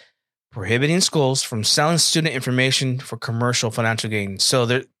by prohibiting schools from selling student information for commercial financial gain. So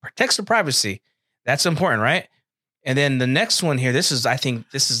it protects the privacy. That's important, right? And then the next one here, I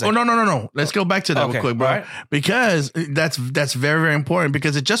think this is. No. Let's go back to that real quick, bro. Right. Because that's very, very important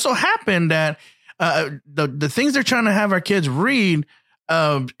because it just so happened that the things they're trying to have our kids read,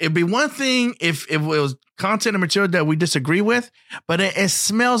 it'd be one thing if it was content and material that we disagree with, but it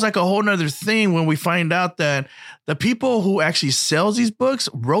smells like a whole nother thing when we find out that the people who actually sells these books,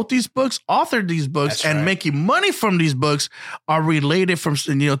 wrote these books, authored these books, and making money from these books are related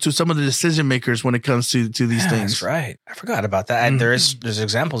to some of the decision makers when it comes to these things. That's right. I forgot about that. And there's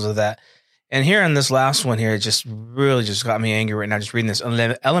examples of that. And here in this last one here, it just really just got me angry right now. Just reading this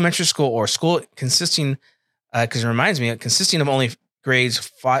elementary school or school consisting, because it reminds me, consisting of only grades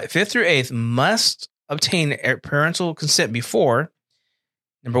 5th through 8th must obtain parental consent before,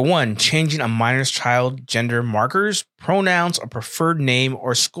 number 1, changing a minor's child gender markers, pronouns, or preferred name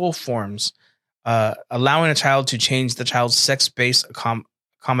or school forms, allowing a child to change the child's sex-based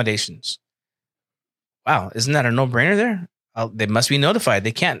accommodations. Wow, isn't that a no-brainer there? They must be notified.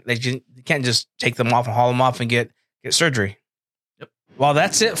 They can't just take them off and haul them off and get surgery. Yep. Well,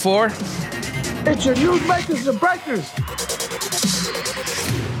 that's it for It's your news makers and breakers.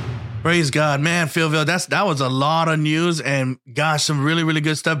 Praise God, man, Philville. That was a lot of news and gosh, some really, really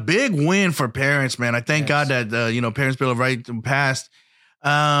good stuff. Big win for parents, man. I thank God that Parents' Bill of Rights passed.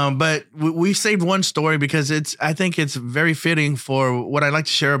 But we saved one story because I think it's very fitting for what I'd like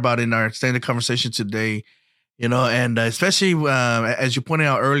to share about in our standard conversation today. And especially as you pointed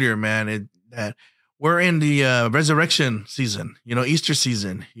out earlier, man, that we're in the resurrection season, Easter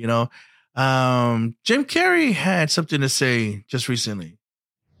season, Jim Carrey had something to say just recently.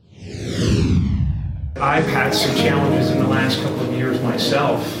 I've had some challenges in the last couple of years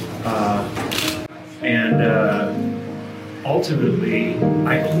myself, and ultimately,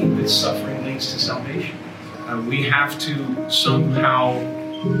 I believe that suffering leads to salvation. We have to somehow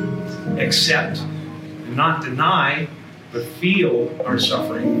accept and not deny, but feel our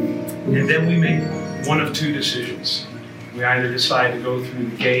suffering, and then we make one of two decisions. We either decide to go through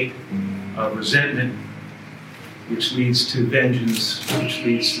the gate of resentment, which leads to vengeance, which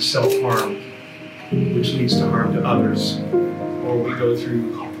leads to self-harm, which leads to harm to others, or we go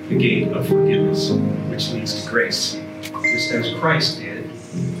through the gate of forgiveness, which leads to grace. Just as Christ did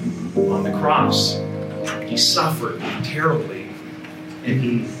on the cross, he suffered terribly, and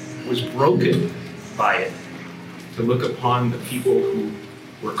he was broken by it, to look upon the people who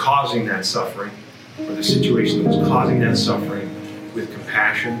were causing that suffering, or the situation that was causing that suffering, with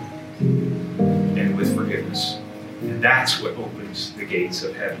compassion and with forgiveness. And that's what opens the gates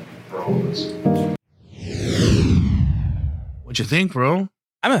of heaven for all of us. What you think, bro?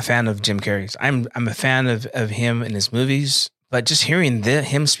 I'm a fan of Jim Carrey's. I'm a fan of him and his movies, but just hearing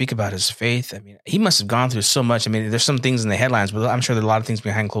him speak about his faith, I mean, he must have gone through so much. I mean, there's some things in the headlines, but I'm sure there are a lot of things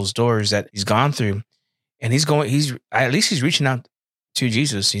behind closed doors that he's gone through. And at least he's reaching out to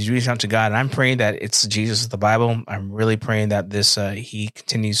Jesus. He's reaching out to God. And I'm praying that it's Jesus of the Bible. I'm really praying that he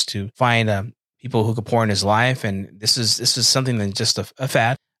continues to find people who could pour in his life. And this is something than just a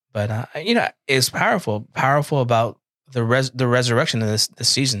fad, but it's powerful about the resurrection of this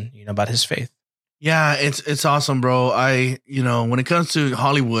season, about his faith. Yeah, it's awesome, bro. When it comes to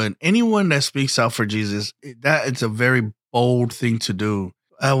Hollywood, anyone that speaks out for Jesus, it's a very bold thing to do.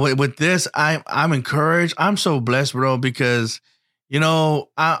 With this, I'm encouraged. I'm so blessed, bro, because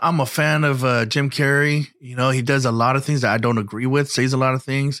I'm a fan of Jim Carrey. He does a lot of things that I don't agree with, says a lot of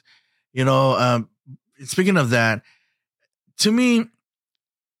things. Speaking of that, to me,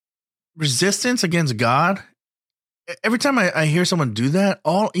 resistance against God. Every time I hear someone do that,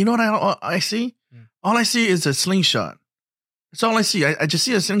 all I see? All I see is a slingshot. That's all I see. I just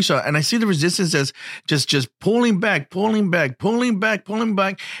see a slingshot, and I see the resistance as just pulling back, and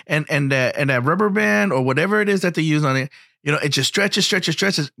that rubber band or whatever it is that they use on it, it just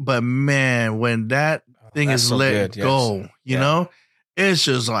stretches. But man, when that thing is so let go, it's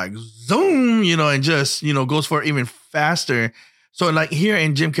just like zoom, and just goes for it even faster. So like here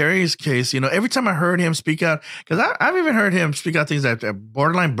in Jim Carrey's case, every time I heard him speak out, because I've even heard him speak out things that are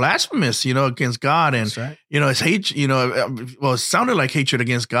borderline blasphemous, against God, and right. His hate, it sounded like hatred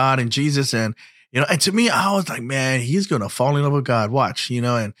against God and Jesus, and and to me, I was like, man, he's gonna fall in love with God. Watch,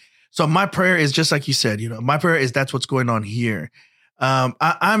 and so my prayer is just like you said, my prayer is that's what's going on here.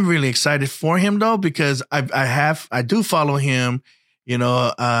 I'm really excited for him though, because I do follow him.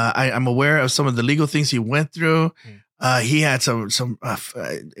 I'm aware of some of the legal things he went through. He had some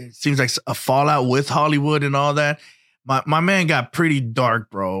it seems like a fallout with Hollywood and all that. My man got pretty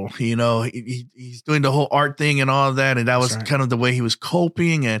dark, bro. He's doing the whole art thing and all of that. And that was kind of the way he was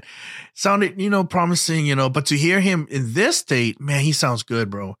coping, and sounded, promising, but to hear him in this state, man, he sounds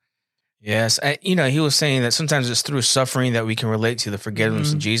good, bro. Yes. He was saying that sometimes it's through suffering that we can relate to the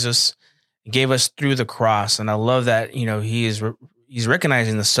forgiveness of Jesus. He gave us through the cross. And I love that, he's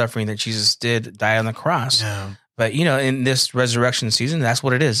recognizing the suffering that Jesus did die on the cross. Yeah. But, in this resurrection season, that's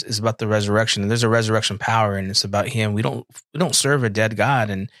what it is. It's about the resurrection. And there's a resurrection power, and it's about him. We don't serve a dead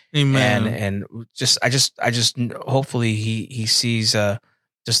God. And Amen. And I just hopefully he sees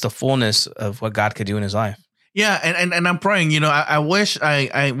just the fullness of what God could do in his life. Yeah, and I'm praying. I wish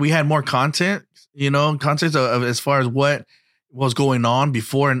we had more content. Content of as far as what was going on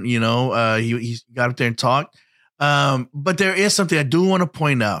before, and he got up there and talked. But there is something I do want to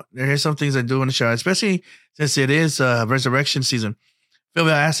point out. There is some things I do want to share, especially since it is resurrection season. Phil,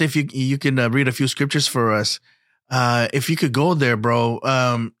 I asked if you can read a few scriptures for us. If you could go there, bro.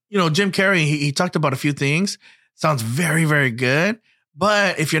 Jim Carrey, he talked about a few things. Sounds very, very good.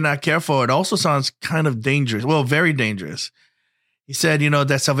 But if you're not careful, it also sounds kind of dangerous. Well, very dangerous. He said,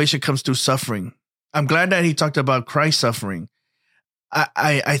 that salvation comes through suffering. I'm glad that he talked about Christ suffering.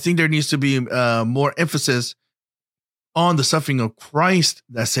 I think there needs to be more emphasis on the suffering of Christ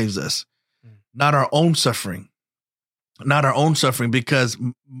that saves us, not our own suffering. Not our own suffering, because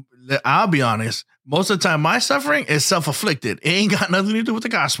I'll be honest, most of the time my suffering is self-afflicted. It ain't got nothing to do with the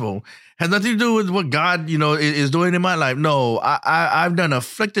gospel. Has nothing to do with what God, is doing in my life. No, I've done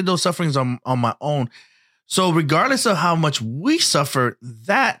afflicted those sufferings on my own. So regardless of how much we suffer,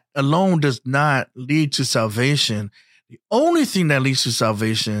 that alone does not lead to salvation. The only thing that leads to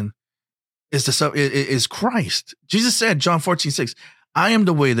salvation is Christ. Jesus said, John 14:6, I am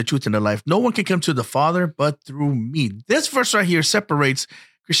the way, the truth, and the life. No one can come to the Father but through me. This verse right here separates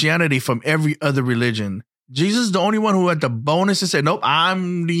Christianity from every other religion. Jesus is the only one who had the bonus to say, nope,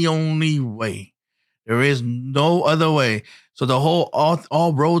 I'm the only way. There is no other way. So the whole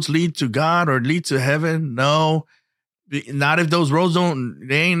all roads lead to God or lead to heaven. No, not if those roads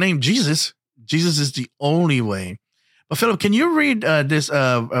they ain't named Jesus. Jesus is the only way. But Philip, can you read this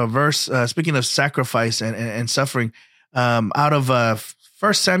verse, speaking of sacrifice and suffering, out of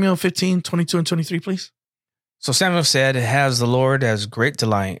 1 Samuel 15, 22 and 23, please? So Samuel said, "Has the Lord as great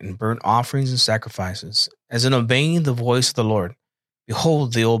delight in burnt offerings and sacrifices, as in obeying the voice of the Lord.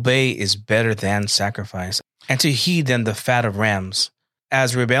 Behold, the obey is better than sacrifice, and to heed than the fat of rams.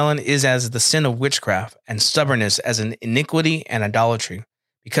 As rebellion is as the sin of witchcraft, and stubbornness as an iniquity and idolatry.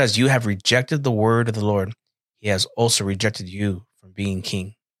 Because you have rejected the word of the Lord, he has also rejected you from being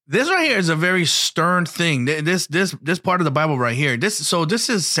king." This right here is a very stern thing. This part of the Bible right here. This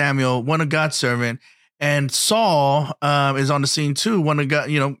is Samuel, one of God's servant, and Saul is on the scene too. One of God,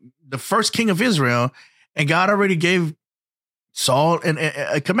 the first king of Israel, and God already gave Saul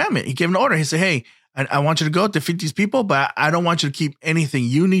a commandment. He gave an order. He said, "Hey, I want you to go defeat these people, but I don't want you to keep anything.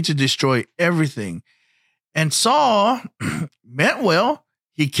 You need to destroy everything." And Saul meant well.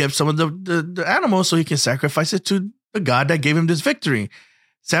 He kept some of the animals so he can sacrifice it to the God that gave him this victory.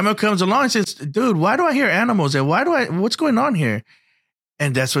 Samuel comes along and says, "Dude, why do I hear animals? And what's going on here?"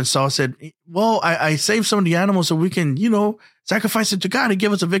 And that's when Saul said, "Well, I saved some of the animals so we can, sacrifice it to God and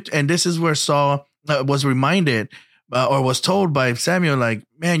give us a victory." And this is where Saul was reminded or was told by Samuel, like,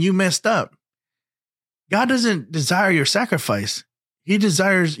 "Man, you messed up. God doesn't desire your sacrifice. He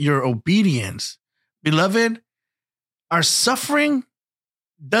desires your obedience." Beloved, our suffering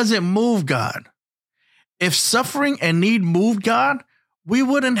doesn't move God. If suffering and need moved God, we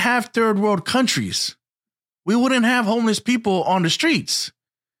wouldn't have third world countries. We wouldn't have homeless people on the streets.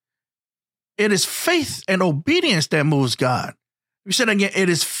 It is faith and obedience that moves God. We said again, it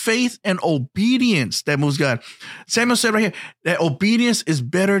is faith and obedience that moves God. Samuel said right here that obedience is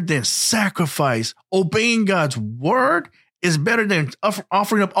better than sacrifice. Obeying God's word is better than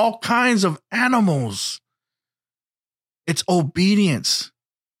offering up all kinds of animals. It's obedience.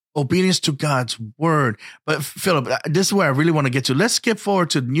 Obedience to God's word. But Philip, this is where I really want to get to. Let's skip forward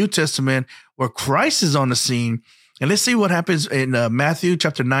to the New Testament where Christ is on the scene. And let's see what happens in Matthew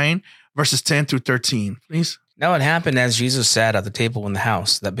chapter 9, verses 10 through 13, please. Now it happened as Jesus sat at the table in the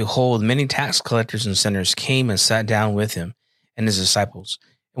house, that behold, many tax collectors and sinners came and sat down with him and his disciples.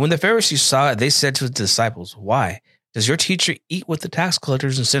 And when the Pharisees saw it, they said to his disciples, "Why does your teacher eat with the tax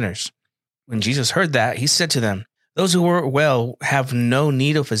collectors and sinners?" When Jesus heard that, he said to them, "Those who are well have no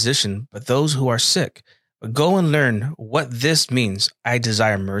need of physician, but those who are sick. But go and learn what this means. I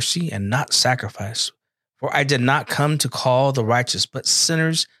desire mercy and not sacrifice. For I did not come to call the righteous, but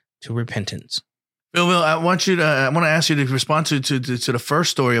sinners to repentance." Will, I want to ask you to respond to the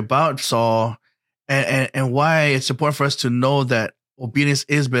first story about Saul and why it's important for us to know that obedience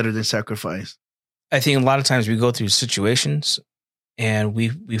is better than sacrifice. I think a lot of times we go through situations and we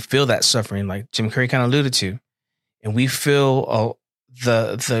feel that suffering, like Jim Carrey kind of alluded to, and we feel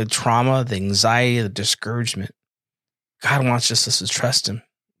the trauma, the anxiety, the discouragement. God wants just us to trust him.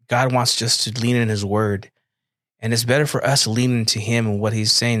 God wants just to lean in his word. And it's better for us to lean into him and what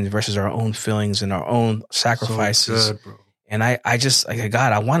he's saying versus our own feelings and our own sacrifices. So good, bro. And I just, like,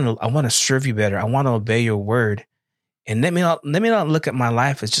 God, I want to serve you better. I want to obey your word. And let me not look at my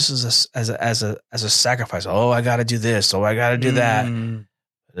life as just as a sacrifice. Oh, I got to do this. Oh, I got to do that.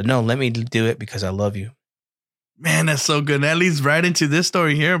 No, let me do it because I love you. Man, that's so good. That leads right into this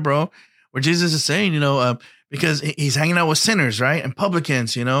story here, bro, where Jesus is saying, because he's hanging out with sinners, right? And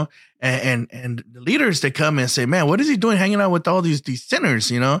publicans, and the leaders, they come and say, "Man, what is he doing hanging out with all these sinners?"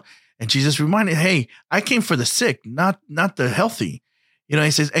 And Jesus reminded, "Hey, I came for the sick, not the healthy."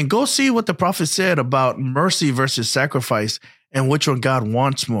 He says, "And go see what the prophet said about mercy versus sacrifice and which one God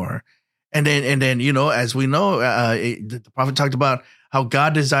wants more." And then, as we know, the prophet talked about how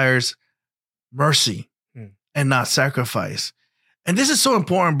God desires mercy and not sacrifice. And this is so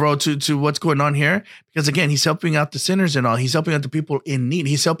important, bro, to what's going on here, because again, he's helping out the sinners and all. He's helping out the people in need.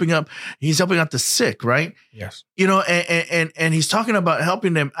 He's helping out the sick, right? Yes. And he's talking about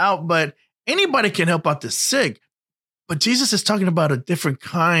helping them out, but anybody can help out the sick. But Jesus is talking about a different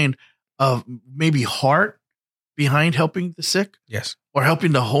kind of maybe heart behind helping the sick. Yes. Or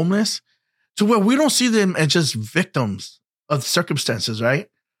helping the homeless, to where we don't see them as just victims of circumstances, right?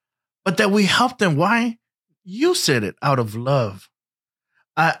 But that we help them. Why? You said it, out of love.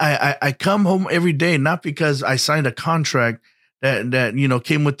 I come home every day, not because I signed a contract that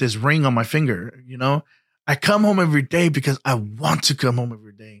came with this ring on my finger, I come home every day because I want to come home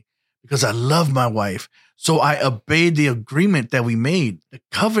every day because I love my wife. So I obeyed the agreement that we made, the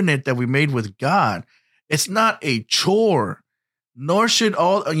covenant that we made with God. It's not a chore, nor should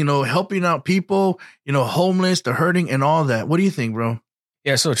all, helping out people, homeless, the hurting and all that. What do you think, bro?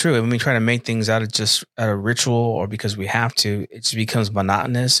 Yeah, so true. When we try to make things out of ritual or because we have to, it just becomes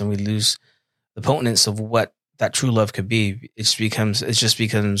monotonous and we lose the potence of what that true love could be. It just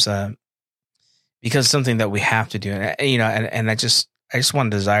becomes something that we have to do. And I just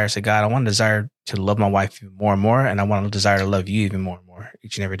want to desire, say, God, I want to desire to love my wife even more and more. And I want to desire to love you even more and more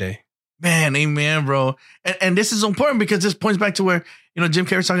each and every day. Man, amen, bro. And this is important because this points back to where, Jim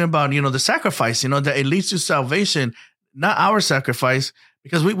Carrey's talking about, the sacrifice, that it leads to salvation, not our sacrifice,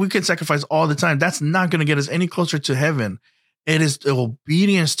 because we can sacrifice all the time. That's not going to get us any closer to heaven. It is the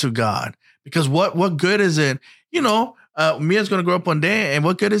obedience to God. Because what good is it? Mia's going to grow up one day, and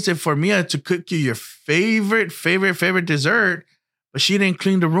what good is it for Mia to cook you your favorite dessert, but she didn't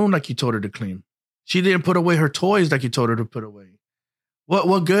clean the room like you told her to clean. She didn't put away her toys like you told her to put away.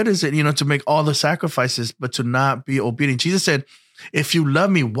 What good is it, to make all the sacrifices, but to not be obedient? Jesus said, if you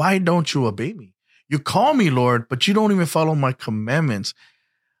love me, why don't you obey me? You call me Lord, but you don't even follow my commandments.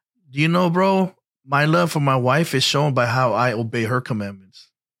 Do you know, bro, my love for my wife is shown by how I obey her commandments,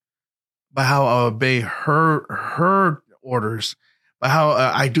 by how I obey her orders, by how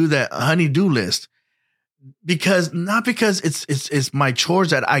I do that honey-do list. Not because it's my chores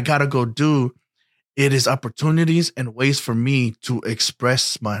that I got to go do. It is opportunities and ways for me to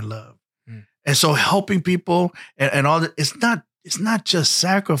express my love. And so helping people and all that, it's not just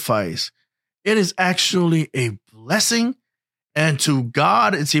sacrifice. It is actually a blessing. And to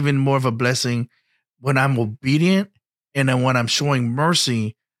God, it's even more of a blessing when I'm obedient and then when I'm showing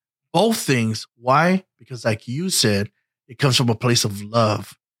mercy, both things. Why? Because like you said, it comes from a place of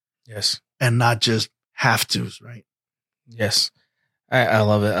love. Yes. And not just have tos, right? Yes. I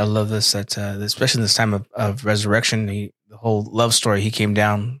love it. I love this, that especially in this time of resurrection, the whole love story, he came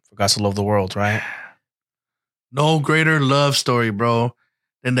down for God to love the world, right? No greater love story, bro,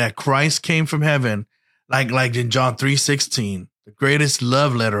 than that Christ came from heaven, like in John 3:16, the greatest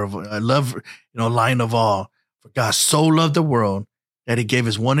love letter of line of all. For God so loved the world that he gave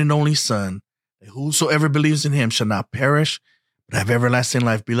his one and only Son, that whosoever believes in him shall not perish, but have everlasting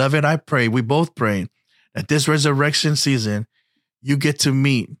life. Beloved, I pray, we both pray, that this resurrection season, you get to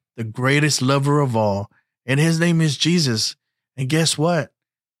meet the greatest lover of all, and his name is Jesus. And guess what?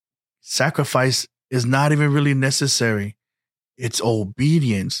 Sacrifice is not even really necessary. It's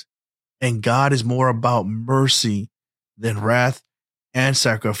obedience. And God is more about mercy than wrath and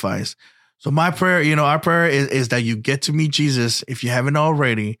sacrifice. So my prayer, our prayer is that you get to meet Jesus if you haven't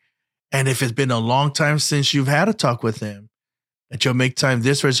already. And if it's been a long time since you've had a talk with him, that you'll make time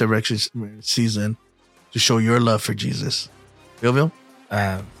this resurrection season to show your love for Jesus. Bill?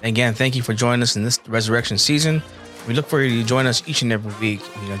 Again, thank you for joining us in this resurrection season. We look for you to join us each and every week.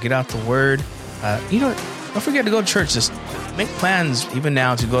 Get out the word. Don't forget to go to church. Just make plans even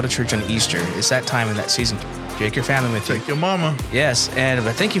now to go to church on Easter. It's that time in that season. Take your family with you. Take your mama. Yes. And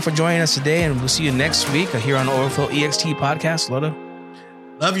thank you for joining us today. And we'll see you next week here on the Overflow EXT podcast. Loda.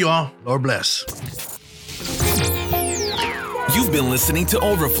 Love you all. Lord bless. You've been listening to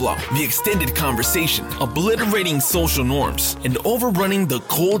Overflow, the extended conversation, obliterating social norms and overrunning the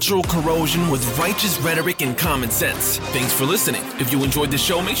cultural corrosion with righteous rhetoric and common sense. Thanks for listening. If you enjoyed the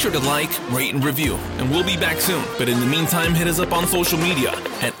show, make sure to like, rate, and review. And we'll be back soon. But in the meantime, hit us up on social media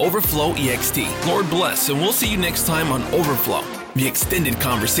at Overflow EXT. Lord bless, and we'll see you next time on Overflow, the extended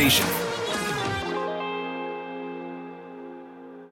conversation.